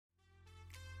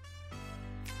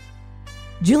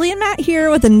Julie and Matt here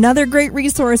with another great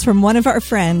resource from one of our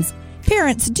friends.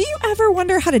 Parents, do you ever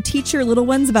wonder how to teach your little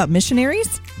ones about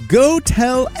missionaries? Go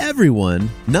Tell Everyone,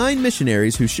 9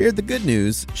 missionaries who shared the good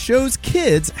news, shows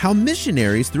kids how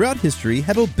missionaries throughout history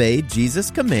have obeyed Jesus'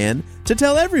 command to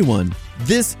tell everyone.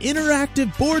 This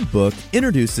interactive board book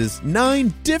introduces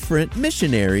 9 different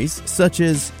missionaries, such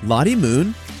as Lottie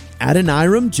Moon,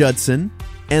 Adoniram Judson,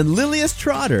 and Lilias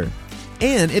Trotter.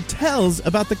 And it tells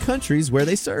about the countries where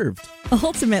they served.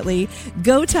 Ultimately,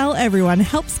 Go Tell Everyone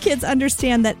helps kids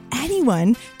understand that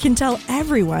anyone can tell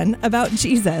everyone about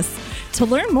Jesus. To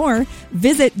learn more,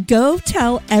 visit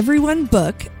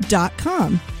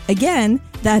gotelleveryonebook.com. Again,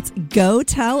 that's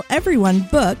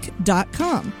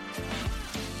gotelleveryonebook.com.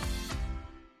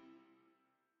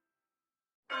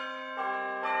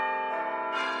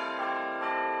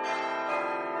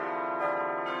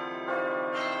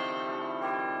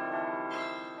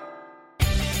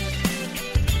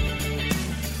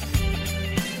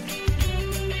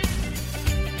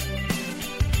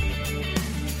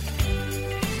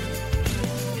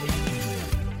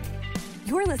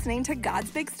 You're listening to God's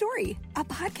Big Story, a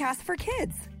podcast for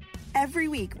kids. Every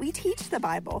week, we teach the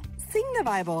Bible, sing the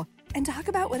Bible, and talk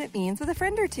about what it means with a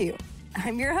friend or two.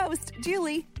 I'm your host,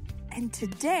 Julie, and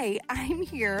today I'm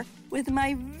here with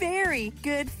my very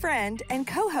good friend and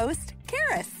co-host,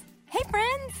 Karis. Hey,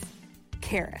 friends.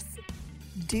 Karis,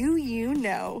 do you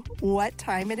know what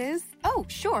time it is? Oh,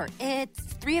 sure. It's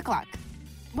 3 o'clock.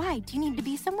 Why? Do you need to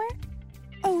be somewhere?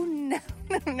 Oh,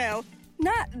 no.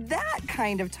 Not that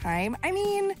kind of time. I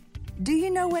mean, do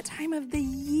you know what time of the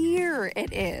year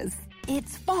it is?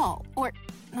 It's fall or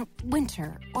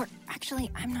winter or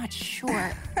actually, I'm not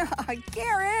sure.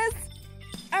 Karis,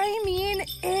 I mean,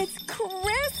 it's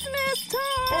Christmas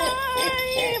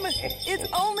time. It's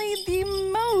only the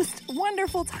most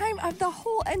wonderful time of the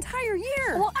whole entire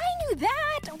year. Well, I knew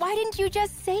that. Why didn't you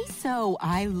just say so?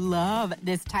 I love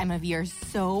this time of year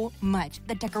so much.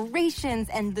 The decorations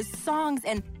and the songs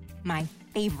and my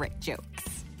favorite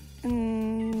jokes.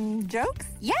 Jokes?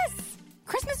 Yes!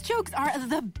 Christmas jokes are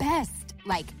the best.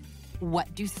 Like,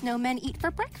 what do snowmen eat for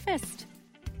breakfast?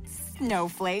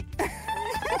 Snowflake.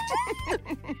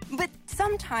 But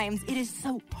sometimes it is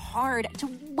so hard to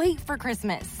wait for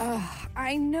Christmas.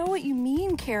 I know what you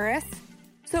mean, Karis.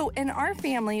 So in our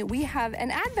family, we have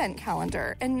an Advent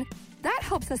calendar, and that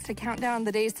helps us to count down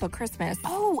the days till Christmas.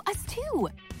 Oh, us too.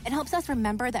 It helps us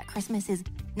remember that Christmas is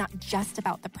not just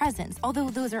about the presents, although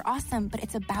those are awesome, but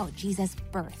it's about Jesus'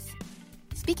 birth.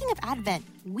 Speaking of Advent,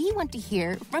 we want to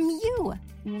hear from you.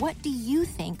 What do you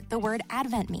think the word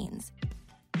Advent means?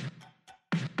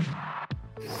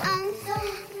 We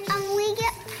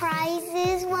get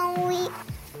prizes when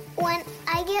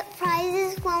I get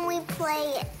prizes when we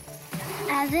play it.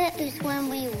 Advent is when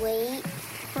we wait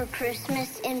for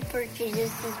Christmas and for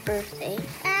Jesus' birthday.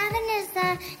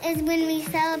 Advent is when we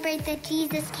celebrate that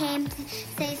Jesus came to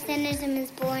save sinners and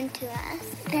was born to us.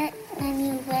 That when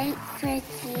you wait for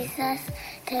Jesus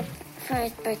for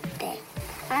his birthday.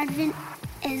 Advent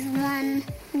is when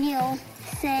you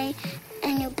say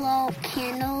and you blow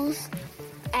candles.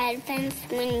 Advent's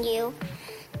when you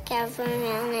gather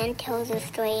around and tell the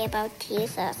story about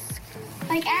Jesus.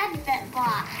 Like Advent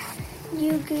box.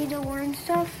 You agree to learn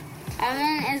stuff?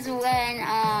 Advent is when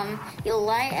you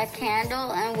light a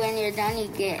candle, and when you're done, you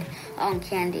get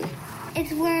candy.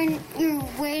 It's when you're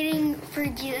waiting for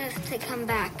Jesus to come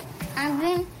back.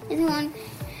 Advent is when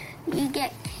you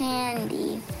get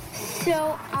candy.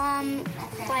 So,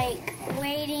 like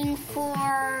waiting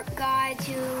for God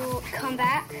to come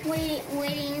back,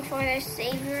 waiting for the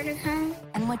Savior to come.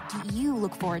 And what do you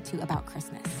look forward to about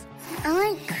Christmas? I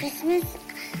like Christmas.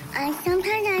 Sometimes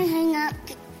I hang up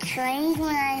the trains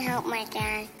when I help my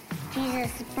dad.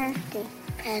 Jesus' birthday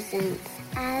presents.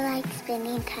 I like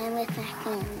spending time with my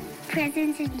family.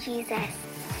 Presents in Jesus.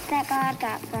 That God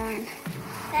got born.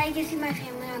 That I get to see my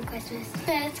family on Christmas.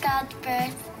 It's God's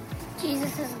birth.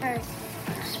 Jesus' birth.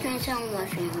 Spend time with my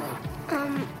family.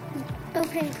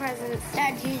 Opening presents.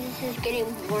 That Jesus is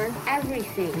getting born.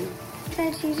 Everything.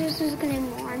 That Jesus is getting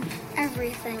born.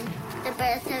 Everything. The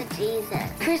birth of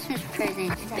Jesus. Christmas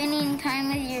presents. Spending time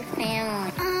with your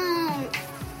family.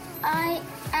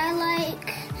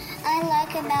 I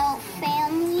like about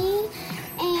family,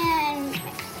 and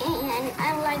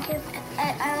I like it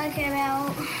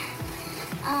about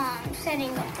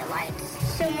setting up the lights.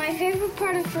 So my favorite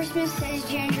part of Christmas is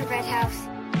gingerbread house.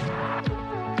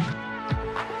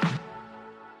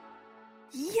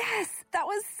 Yes, that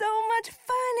was so much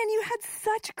fun, and you had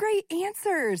such great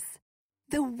answers.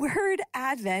 The word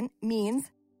Advent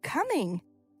means coming.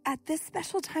 At this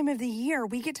special time of the year,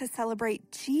 we get to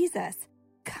celebrate Jesus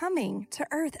coming to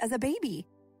earth as a baby.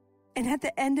 And at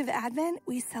the end of Advent,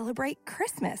 we celebrate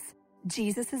Christmas,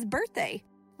 Jesus' birthday.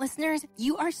 Listeners,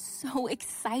 you are so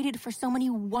excited for so many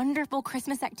wonderful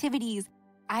Christmas activities.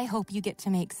 I hope you get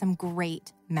to make some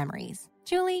great memories.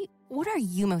 Julie, what are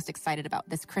you most excited about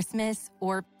this Christmas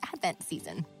or Advent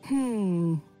season?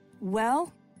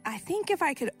 Well, I think if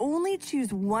I could only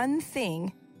choose one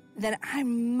thing, then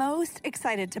I'm most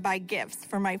excited to buy gifts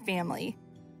for my family.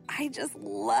 I just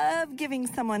love giving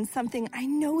someone something I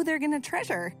know they're going to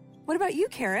treasure. What about you,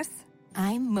 Karis?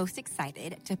 I'm most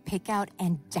excited to pick out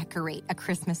and decorate a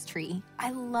Christmas tree.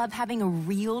 I love having a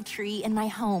real tree in my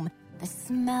home. The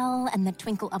smell and the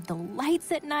twinkle of the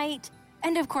lights at night.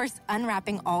 And of course,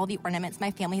 unwrapping all the ornaments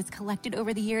my family has collected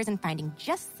over the years and finding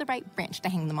just the right branch to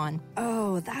hang them on.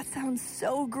 Oh, that sounds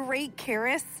so great,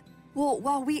 Karis. Well,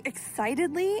 while we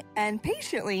excitedly and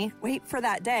patiently wait for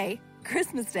that day,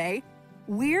 Christmas Day,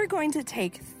 we're going to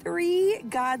take 3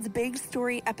 God's Big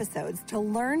Story episodes to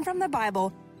learn from the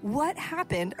Bible what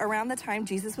happened around the time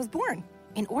Jesus was born.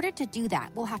 In order to do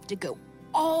that, we'll have to go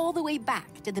all the way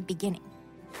back to the beginning.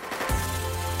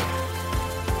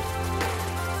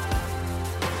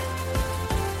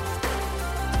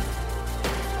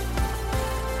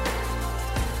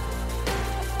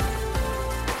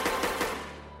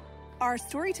 Our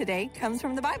story today comes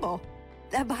from the Bible.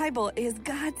 The Bible is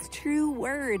God's true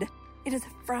word. It is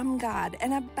from God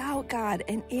and about God,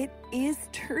 and it is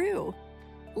true.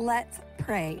 Let's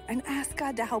pray and ask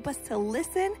God to help us to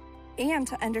listen and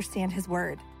to understand His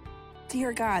word.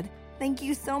 Dear God, thank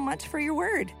you so much for your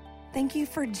word. Thank you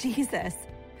for Jesus,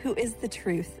 who is the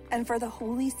truth, and for the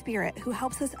Holy Spirit, who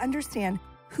helps us understand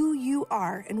who you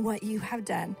are and what you have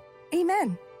done.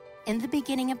 Amen. In the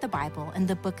beginning of the Bible, in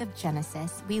the book of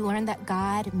Genesis, we learn that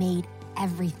God made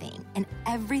everything, and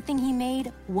everything He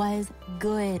made was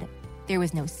good. There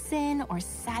was no sin or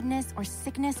sadness or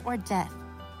sickness or death.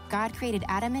 God created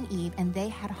Adam and Eve, and they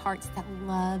had hearts that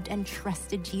loved and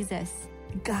trusted Jesus.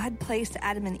 God placed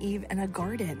Adam and Eve in a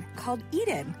garden called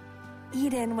Eden.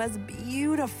 Eden was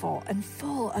beautiful and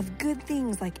full of good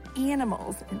things like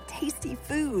animals and tasty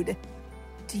food.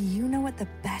 Do you know what the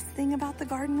best thing about the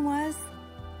garden was?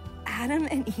 Adam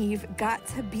and Eve got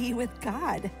to be with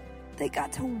God. They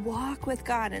got to walk with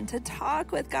God and to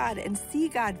talk with God and see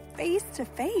God face to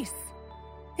face.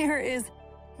 There is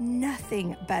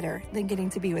nothing better than getting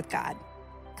to be with God.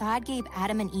 God gave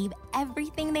Adam and Eve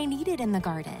everything they needed in the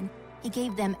garden. He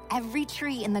gave them every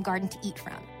tree in the garden to eat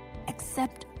from,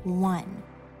 except one.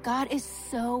 God is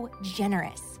so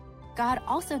generous. God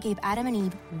also gave Adam and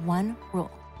Eve one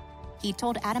rule. He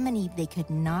told Adam and Eve they could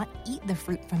not eat the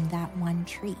fruit from that one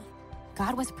tree.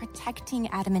 God was protecting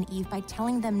Adam and Eve by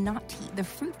telling them not to eat the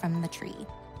fruit from the tree.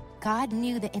 God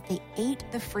knew that if they ate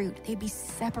the fruit, they'd be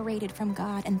separated from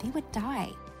God and they would die.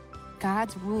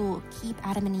 God's rule keep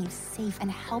Adam and Eve safe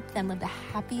and help them live the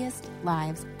happiest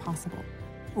lives possible.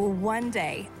 Well, one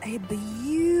day, a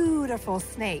beautiful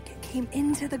snake came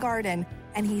into the garden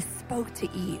and he spoke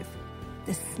to Eve.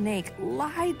 The snake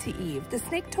lied to Eve. The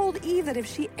snake told Eve that if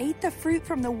she ate the fruit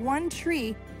from the one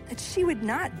tree, that she would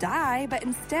not die, but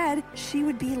instead she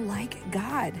would be like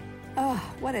God. Oh,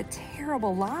 what a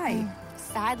terrible lie.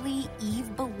 Sadly,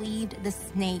 Eve believed the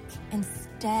snake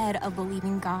instead of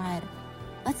believing God.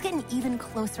 Let's get an even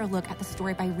closer look at the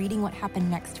story by reading what happened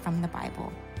next from the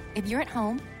Bible. If you're at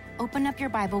home, open up your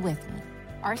Bible with me.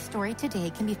 Our story today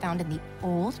can be found in the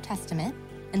Old Testament,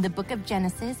 in the book of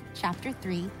Genesis, chapter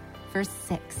 3, verse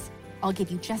 6. I'll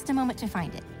give you just a moment to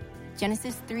find it.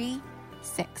 Genesis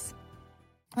 3:6.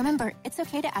 Remember, it's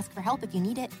okay to ask for help if you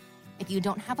need it. If you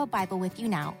don't have a Bible with you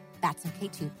now, that's okay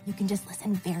too. You can just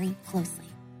listen very closely.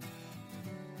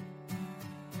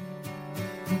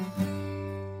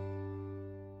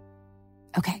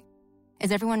 Okay,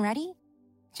 is everyone ready?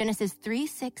 Genesis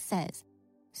 3:6 says,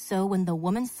 "So when the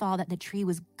woman saw that the tree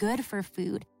was good for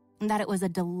food, and that it was a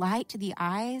delight to the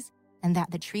eyes, and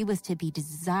that the tree was to be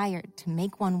desired to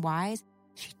make one wise,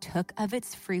 she took of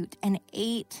its fruit and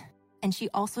ate. And she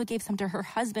also gave some to her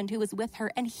husband who was with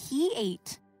her, and he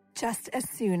ate." Just as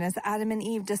soon as Adam and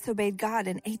Eve disobeyed God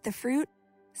and ate the fruit,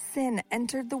 sin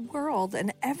entered the world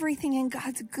and everything in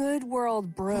God's good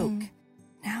world broke.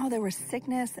 Now there was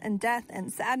sickness and death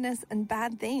and sadness and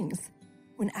bad things.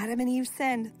 When Adam and Eve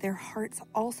sinned, their hearts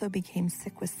also became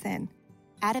sick with sin.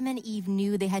 Adam and Eve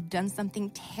knew they had done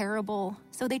something terrible,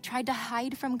 so they tried to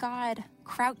hide from God,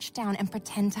 crouch down and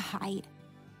pretend to hide.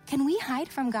 Can we hide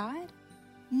from God?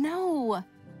 No.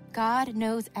 God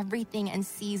knows everything and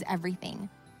sees everything.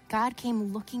 God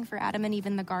came looking for Adam and Eve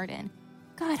in the garden.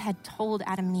 God had told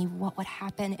Adam and Eve what would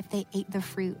happen if they ate the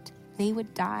fruit. They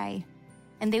would die.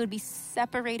 and they would be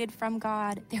separated from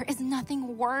God. There is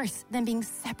nothing worse than being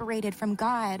separated from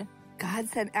God. God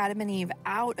sent Adam and Eve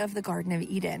out of the Garden of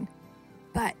Eden.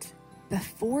 But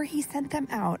before he sent them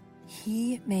out,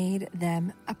 he made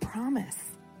them a promise.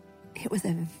 It was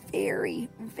a very,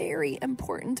 very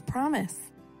important promise.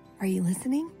 Are you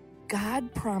listening?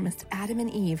 God promised Adam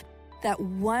and Eve that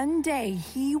one day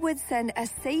he would send a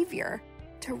savior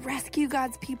to rescue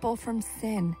God's people from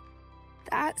sin.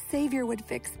 That savior would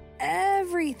fix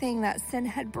everything that sin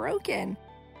had broken.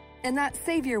 And that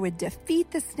savior would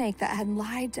defeat the snake that had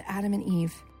lied to Adam and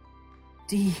Eve.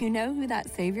 Do you know who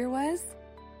that savior was?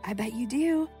 I bet you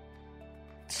do.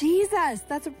 Jesus,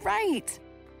 that's right.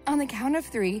 On the count of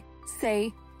 3,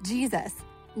 say Jesus.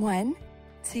 1,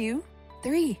 2,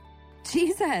 3.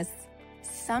 Jesus.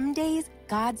 Some days,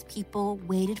 God's people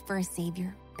waited for a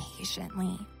savior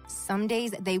patiently. Some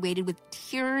days, they waited with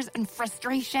tears and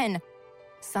frustration.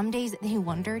 Some days, they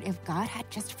wondered if God had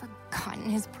just forgotten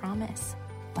his promise.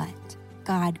 But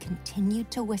God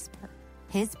continued to whisper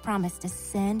his promise to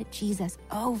send Jesus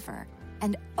over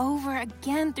and over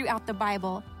again throughout the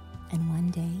Bible. And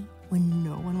one day, when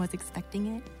no one was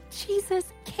expecting it, Jesus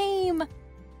came.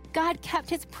 God kept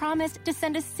his promise to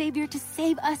send a Savior to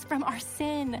save us from our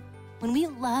sin. When we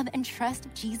love and trust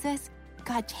Jesus,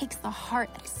 God takes the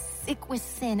heart that is sick with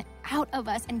sin out of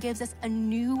us and gives us a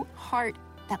new heart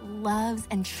that loves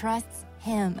and trusts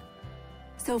him.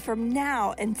 So from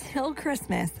now until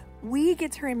Christmas, we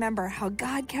get to remember how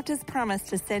God kept his promise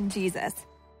to send Jesus.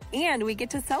 And we get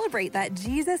to celebrate that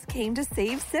Jesus came to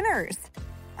save sinners.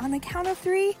 On the count of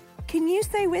 3, can you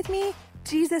say with me,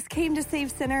 Jesus came to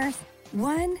save sinners?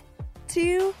 1,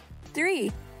 2,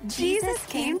 3. Jesus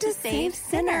came to save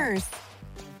sinners.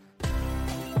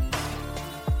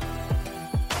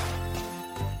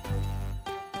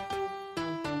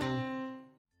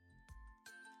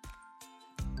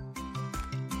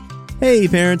 Hey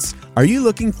parents, are you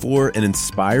looking for an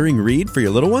inspiring read for your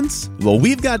little ones? Well,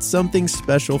 we've got something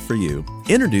special for you.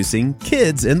 Introducing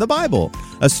Kids in the Bible,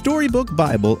 a storybook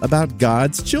Bible about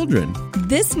God's children.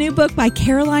 This new book by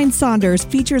Caroline Saunders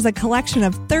features a collection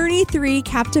of 33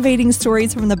 captivating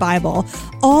stories from the Bible,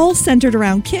 all centered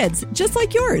around kids, just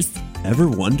like yours. Ever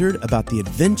wondered about the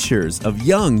adventures of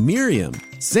young Miriam,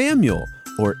 Samuel,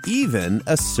 or even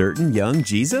a certain young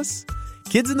Jesus?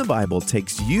 Kids in the Bible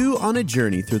takes you on a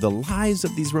journey through the lives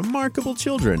of these remarkable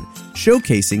children,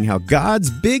 showcasing how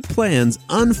God's big plans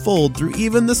unfold through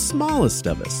even the smallest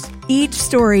of us. Each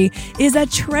story is a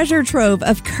treasure trove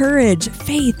of courage,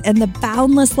 faith, and the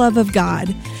boundless love of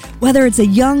God. Whether it's a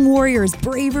young warrior's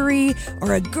bravery,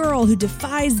 or a girl who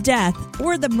defies death,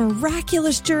 or the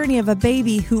miraculous journey of a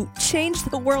baby who changed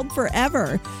the world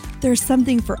forever, there's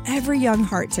something for every young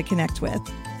heart to connect with.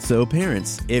 So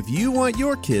parents, if you want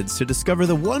your kids to discover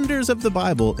the wonders of the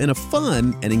Bible in a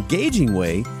fun and engaging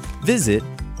way, visit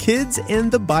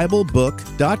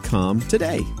kidsandthebiblebook.com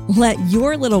today. Let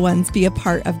your little ones be a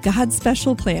part of God's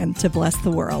special plan to bless the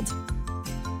world.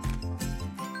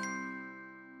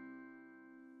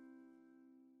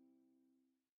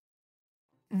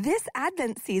 This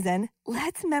Advent season,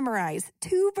 let's memorize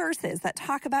 2 verses that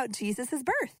talk about Jesus'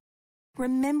 birth.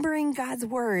 Remembering God's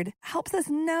word helps us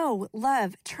know,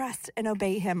 love, trust, and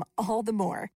obey him all the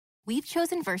more. We've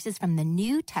chosen verses from the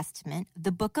New Testament,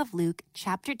 the book of Luke,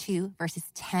 chapter 2, verses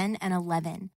 10 and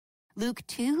 11. Luke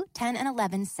 2, 10 and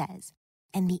 11 says,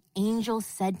 "And the angel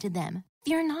said to them,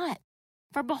 'Fear not,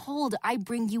 for behold, I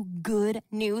bring you good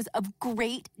news of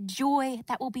great joy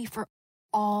that will be for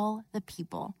all the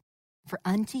people. For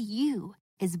unto you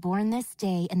is born this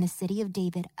day in the city of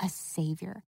David a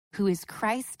Savior, who is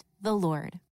Christ the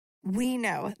Lord.'" We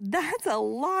know that's a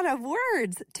lot of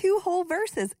words. 2 whole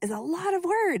verses is a lot of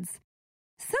words.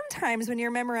 Sometimes when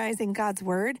you're memorizing God's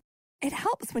word, it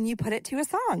helps when you put it to a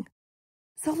song.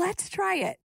 So let's try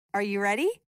it. Are you ready?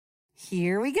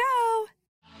 Here we go.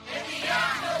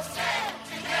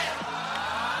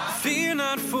 Fear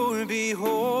not, for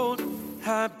behold,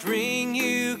 I bring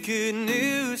you good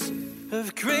news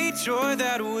of great joy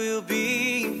that will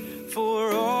be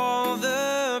for all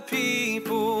the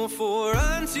people. For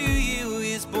unto you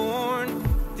is born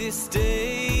this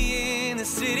day in the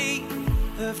city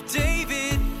of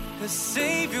David a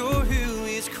Savior, who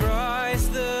is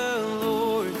Christ the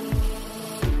Lord.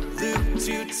 Luke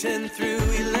 2:10 through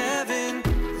 11.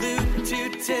 Luke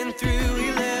 2:10 through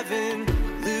 11.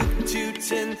 Luke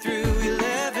 2:10 through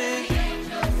 11.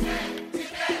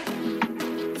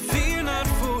 Fear not,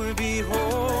 for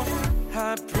behold,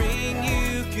 I bring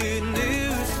you good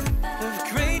news of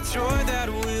great joy that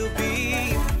will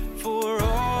be for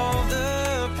all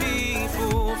the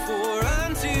people. For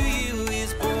unto you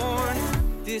is born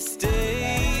this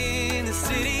day in the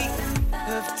city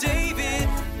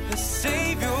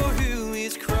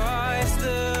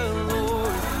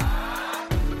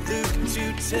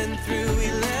 2:10 through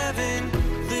 11.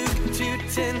 Luke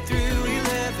 2:10 through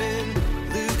 11.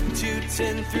 Luke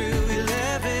 2:10 through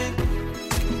 11.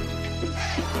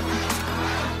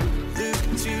 Luke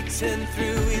 2:10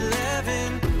 through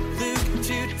 11. Luke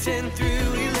 2:10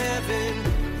 through 11.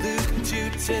 Luke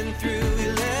 2:10 through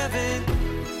 11.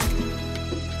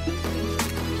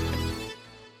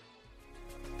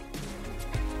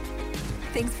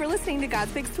 Thanks for listening to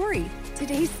God's Big Story.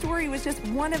 Today's story was just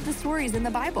one of the stories in the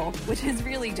Bible, which is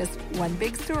really just one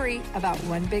big story about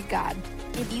one big God.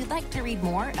 If you'd like to read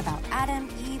more about Adam,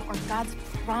 Eve, or God's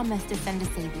promise to send a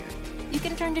Savior, you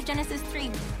can turn to Genesis 3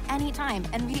 anytime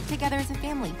and read it together as a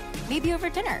family, maybe over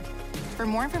dinner. For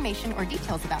more information or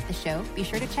details about the show, be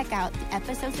sure to check out the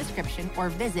episode's description or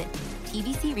visit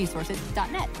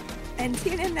tvcresources.net. And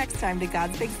tune in next time to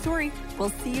God's Big Story.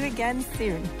 We'll see you again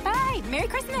soon. Bye! Merry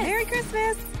Christmas! Merry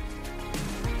Christmas!